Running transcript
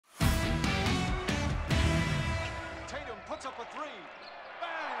three.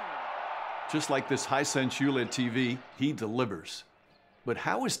 Bang! Just like this Hisense ULED TV, he delivers. But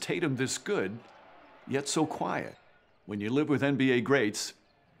how is Tatum this good, yet so quiet? When you live with NBA greats,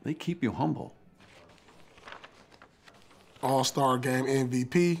 they keep you humble. All-Star Game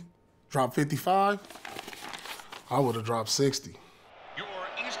MVP, dropped 55. I would have dropped 60. Your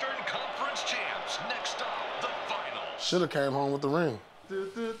Eastern Conference champs. Next up, the finals. Should have came home with the ring.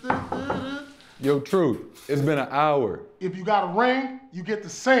 Yo, Truth, it's been an hour. If you got a ring, you get to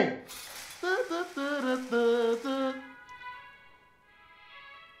sing.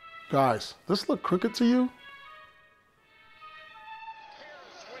 Guys, this look crooked to you?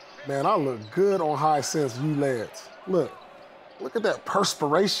 Man, I look good on Hisense ULEDs. Look at that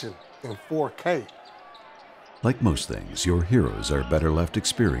perspiration in 4K. Like most things, your heroes are better left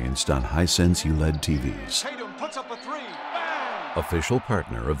experienced on Hisense ULED TVs. Tatum puts up a three. Bang! Official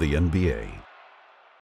partner of the NBA.